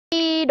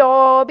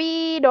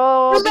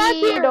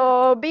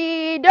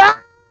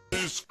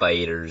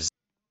Spiders.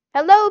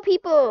 Hello,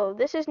 people.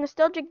 This is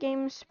Nostalgic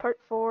Games Part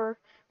 4.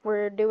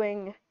 We're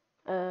doing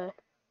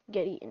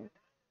Get Eaten.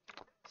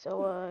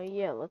 So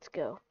yeah, let's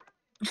go.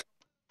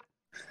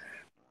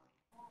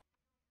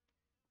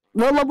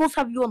 What levels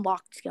have you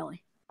unlocked,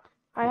 Skelly?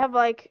 I have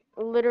like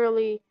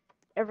literally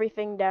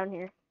everything down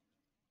here.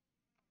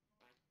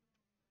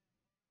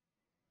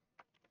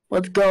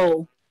 Let's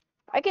go.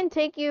 I can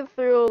take you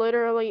through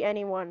literally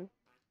anyone.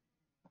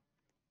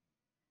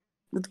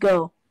 Let's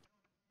go.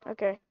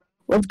 Okay.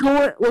 Let's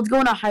go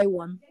on a high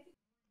one.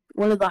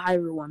 One of the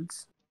higher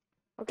ones.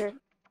 Okay.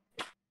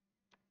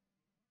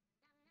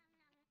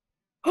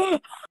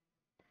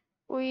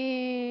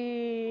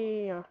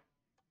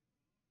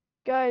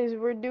 Guys,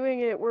 we're doing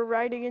it. We're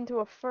riding into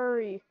a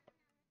furry.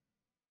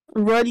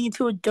 Running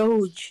into a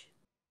doge.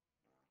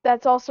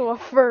 That's also a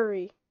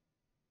furry.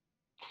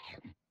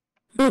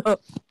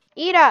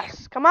 Eat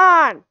us! Come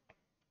on!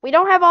 We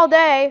don't have all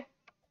day.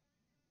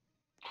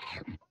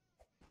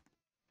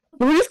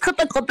 Can we just cut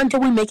the clip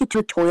until we make it to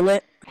a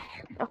toilet?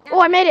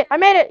 Oh, I made it! I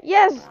made it!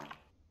 Yes!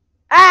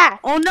 Ah!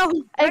 Oh no!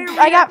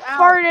 I got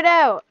farted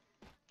out.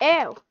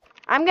 Ew.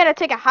 I'm gonna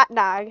take a hot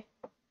dog.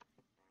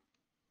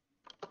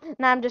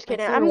 Nah, I'm just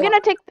kidding. I'm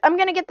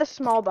gonna get the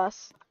small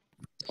bus.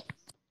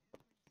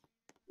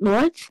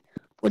 What?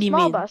 What do you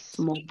Small mean? bus.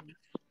 Small.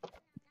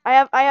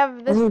 I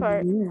have this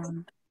part. Yeah.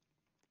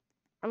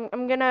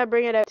 I'm gonna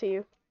bring it out to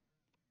you.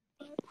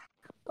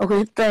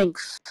 Okay,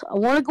 thanks. I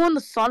want to go on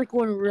the Sonic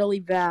one really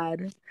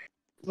bad,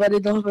 but I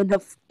don't have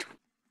enough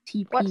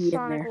TP What in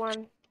Sonic there.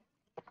 one?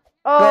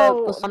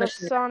 Oh, the the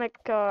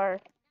Sonic car.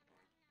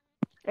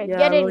 Okay, Yeah,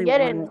 get I in, really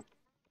get want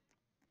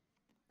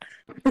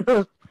in.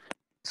 it.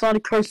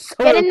 Sonic car's so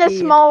Get in the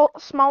OP.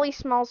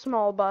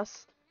 small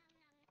bus.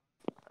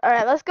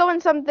 Alright, let's go in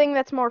something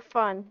that's more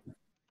fun.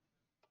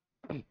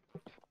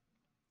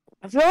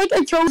 I feel like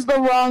I chose the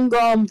wrong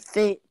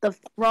the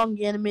wrong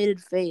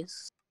animated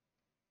face.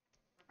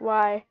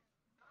 Why?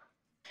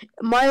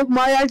 My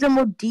eyes are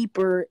more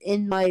deeper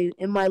in my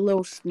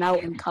little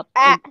snout and cup.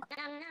 Ah!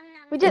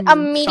 We just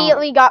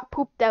immediately got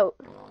pooped out.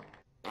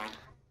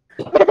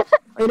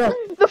 I know.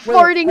 The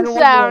farting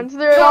sounds,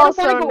 they're all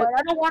so... I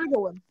don't want to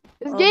go in.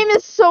 This game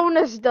is so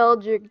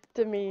nostalgic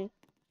to me.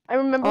 I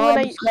remember when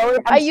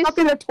I used stuck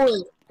in a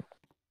toilet.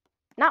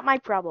 Not my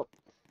problem.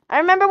 I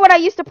remember when I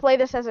used to play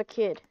this as a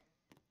kid.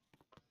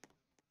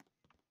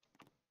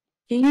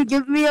 Can you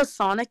give me a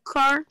Sonic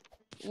car?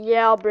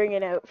 Yeah, I'll bring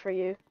it out for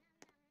you.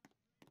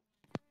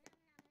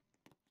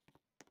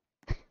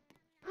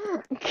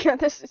 God,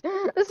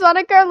 the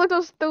Sonic car looks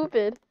so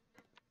stupid.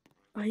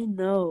 I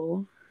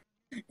know.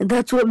 And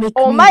that's what makes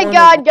Oh me my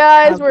god,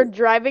 guys, we're it.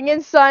 driving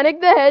in Sonic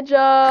the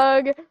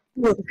Hedgehog.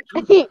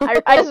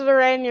 I just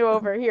ran you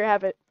over. Here,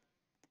 have it.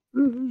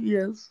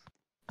 Yes.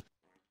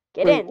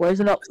 Get Wait, in. why is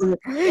it up?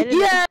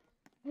 Yeah!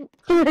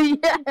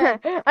 Yeah!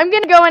 I'm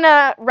gonna go in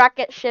a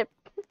rocket ship.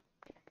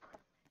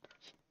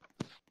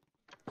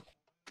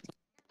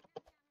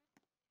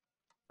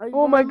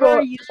 Oh my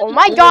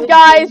god,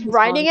 guys,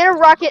 riding in a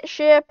rocket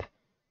ship.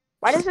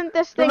 Why doesn't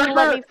this thing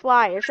let me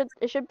fly?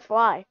 It should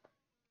fly.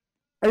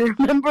 I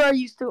remember I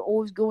used to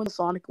always go in the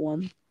Sonic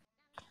one.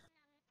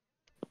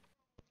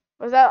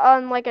 Was that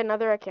on like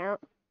another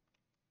account?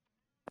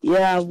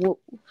 Yeah,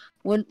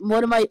 one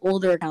of my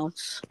older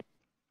accounts.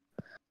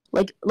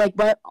 Like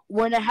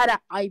when I had an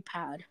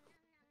iPad.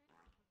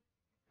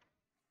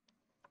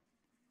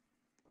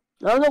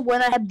 I don't know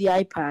when I had the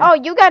iPad. Oh,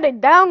 you got to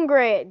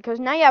downgrade because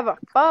now you have a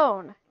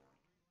phone.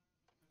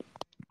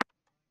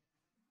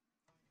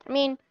 I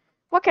mean,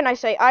 what can I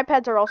say?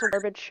 iPads are also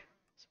garbage.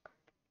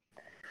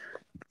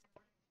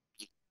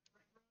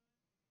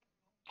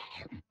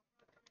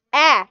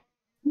 Ah!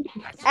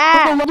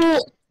 Ah!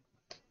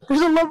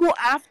 There's a level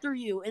after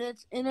you, and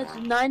it's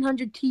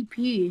 900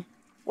 TP.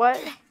 What?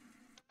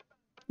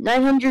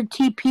 900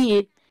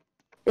 TP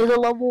is a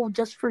level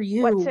just for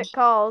you. What's it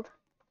called?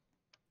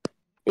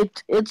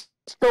 It's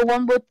the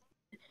one with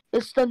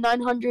the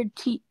 900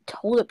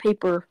 toilet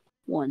paper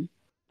one.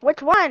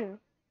 Which one?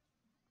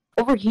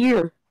 Over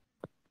here.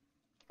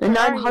 The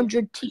Where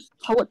 900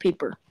 toilet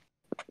paper.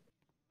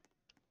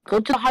 Go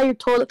to the higher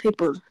toilet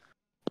paper.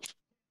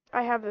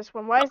 I have this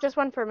one. Why is this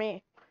one for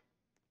me?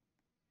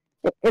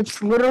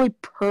 It's literally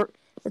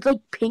it's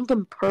like pink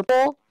and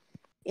purple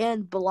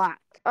and black.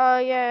 Oh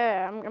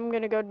yeah, I'm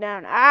gonna go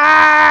down.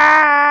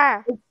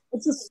 Ah!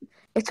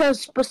 It's a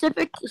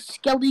specific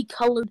skelly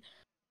colored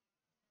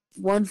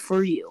one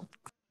for you.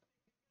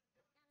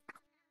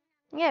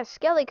 Yeah,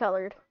 skelly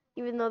colored.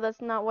 Even though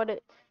that's not what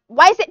it.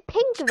 Why is it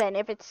pink then?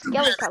 If it's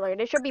skelly colored,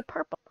 it should be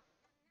purple.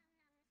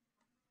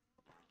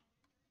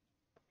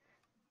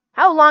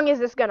 How long is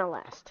this gonna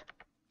last?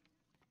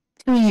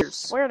 2 years.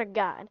 Swear to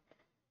God.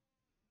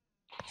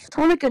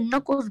 Sonic and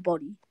Knuckles'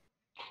 body.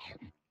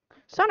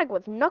 Sonic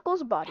with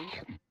Knuckles' body.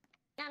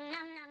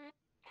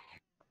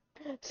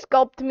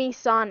 Sculpt me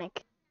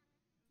Sonic.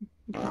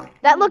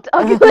 That looked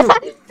ugly.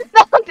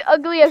 That looked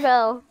ugly as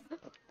hell.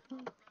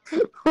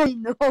 I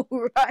know,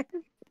 right?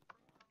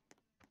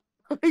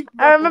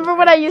 I know, remember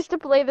when I right? used to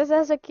play this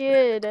as a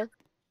kid.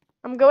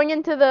 I'm going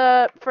into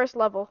the first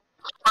level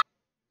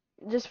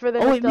just for the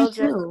Oh wait, me nostalgia.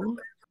 too.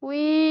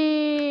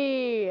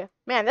 Wee!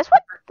 Man, this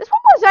one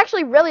was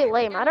actually really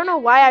lame. I don't know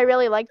why I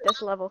really liked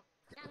this level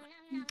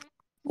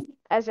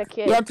as a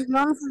Yeah, kid. to be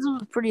honest, this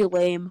was pretty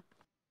lame.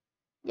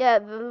 Yeah,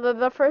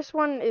 the first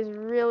one is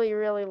really,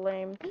 really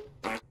lame.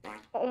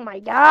 Oh my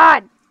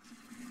god!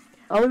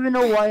 I don't even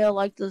know why I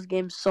liked this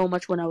game so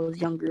much when I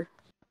was younger.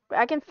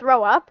 I can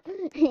throw up.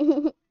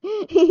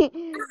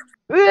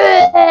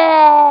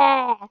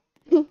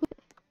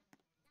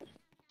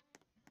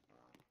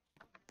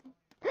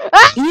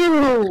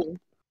 Ew!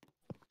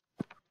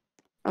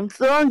 I'm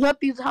throwing up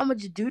because how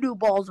much doo-doo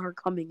balls are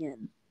coming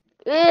in.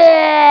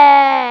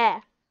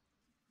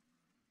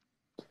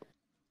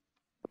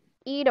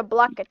 Eat a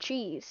block of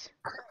cheese.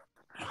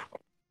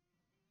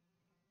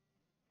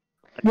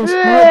 I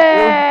just threw up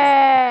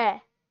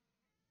Orbeez.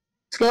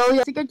 Skelly,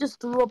 I think I just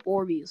threw up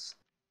Orbeez.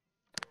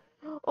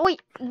 Oh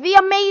wait, the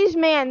Amaze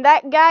Man,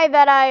 that guy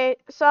that I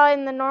saw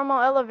in the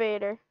normal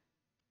elevator,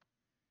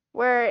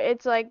 where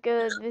it's like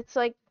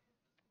Skelly,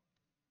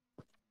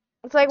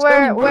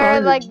 where where are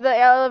you? like the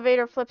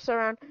elevator flips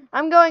around.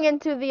 I'm going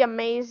into the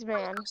Amaze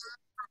Man.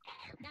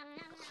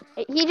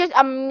 He just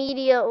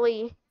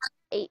immediately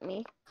ate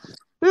me.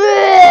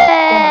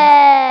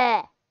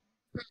 Yeah.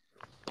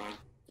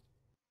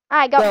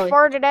 I got Skelly,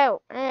 farted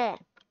out.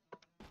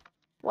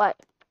 What?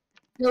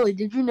 Skelly,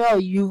 did you know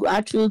you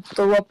actually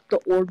throw up the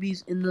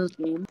Orbeez in this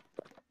game?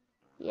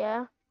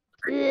 Yeah.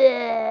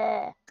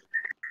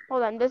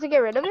 Hold on, does it get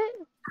rid of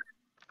it?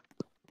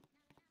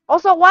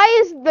 Also, why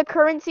is the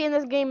currency in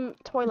this game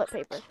toilet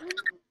paper?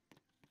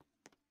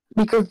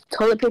 Because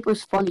toilet paper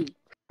is funny.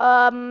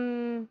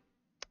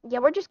 Yeah,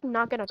 we're just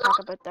not gonna talk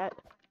about that.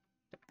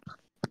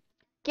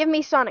 Give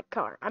me Sonic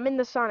car. I'm in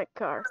the Sonic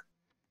car.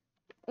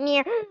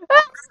 Yeah.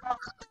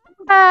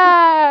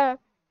 Ah!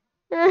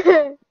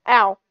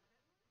 Ow.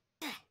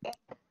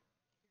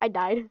 I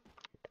died.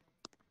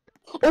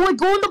 Oh, I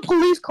go in the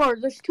police car.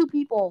 There's two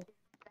people.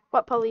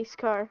 What police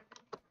car?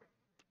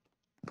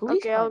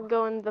 Police Okay, I'll car.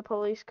 go in the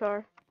police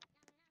car.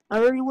 I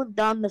already went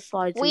down the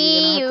slide, so you're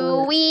gonna Wee have to you,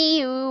 wait. wee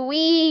you,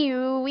 wee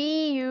you,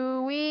 wee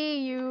you, wee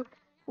you,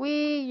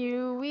 wee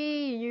you,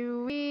 wee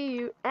you, wee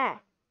you. Ah.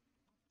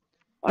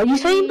 Are you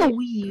saying the Wee,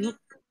 Wii U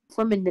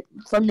from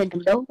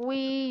Nintendo?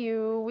 wee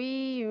you,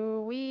 wee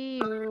you, wee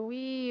you,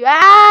 wee you.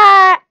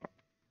 Ah!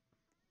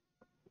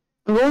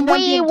 I'm going down the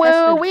Wee woo,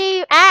 intestines.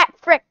 wee. Ah,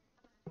 frick.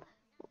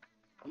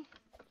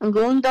 I'm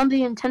going down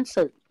the Hold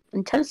on,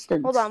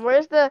 intestines.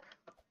 where's the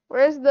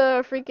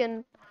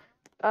freaking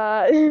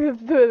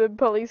the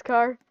police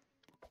car?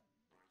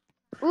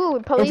 Ooh,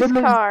 It's police in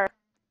the. car.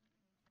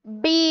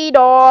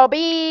 Beedor,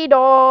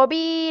 beedor,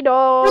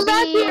 beedor, Come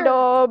back here!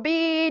 beedor,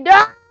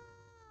 beedor.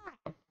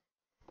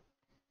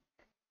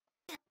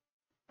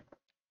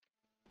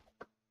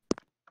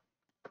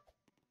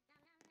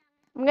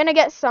 I'm gonna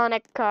get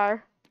Sonic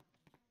car.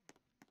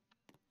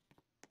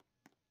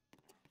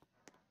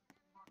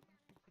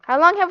 How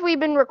long have we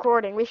been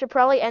recording? We should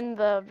probably end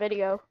the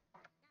video.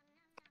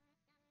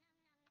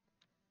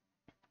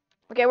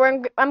 Okay,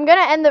 I'm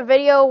gonna end the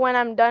video when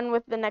I'm done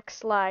with the next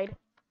slide.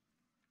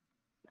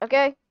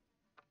 Okay?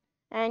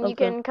 And you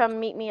Okay. can come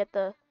meet me at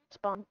the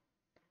spawn.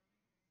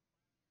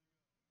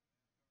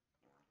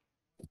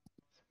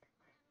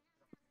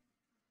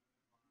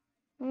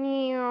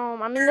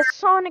 I'm in the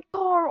Sonic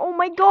car. Oh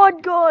my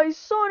god, guys,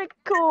 Sonic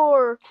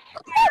car.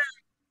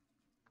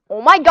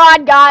 Oh my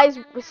god, guys,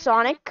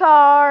 Sonic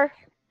car.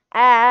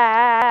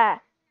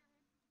 Ah.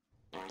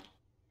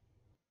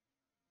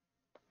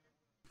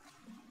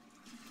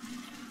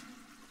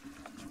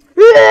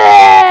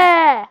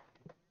 Yeah!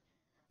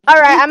 All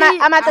right, This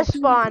game I'm at the actually.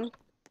 spawn.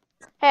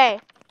 Hey.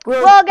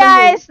 Bro, Well, Skelly,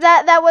 guys,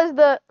 that was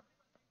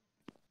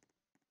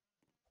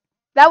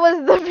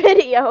the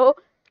video.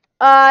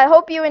 I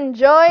hope you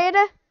enjoyed.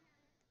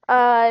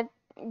 Uh,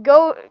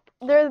 go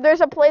there's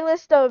a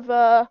playlist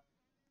of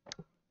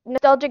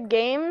nostalgic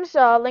games.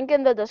 Link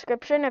in the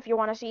description if you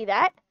want to see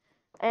that.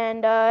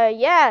 And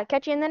yeah,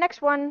 catch you in the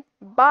next one.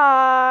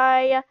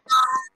 Bye.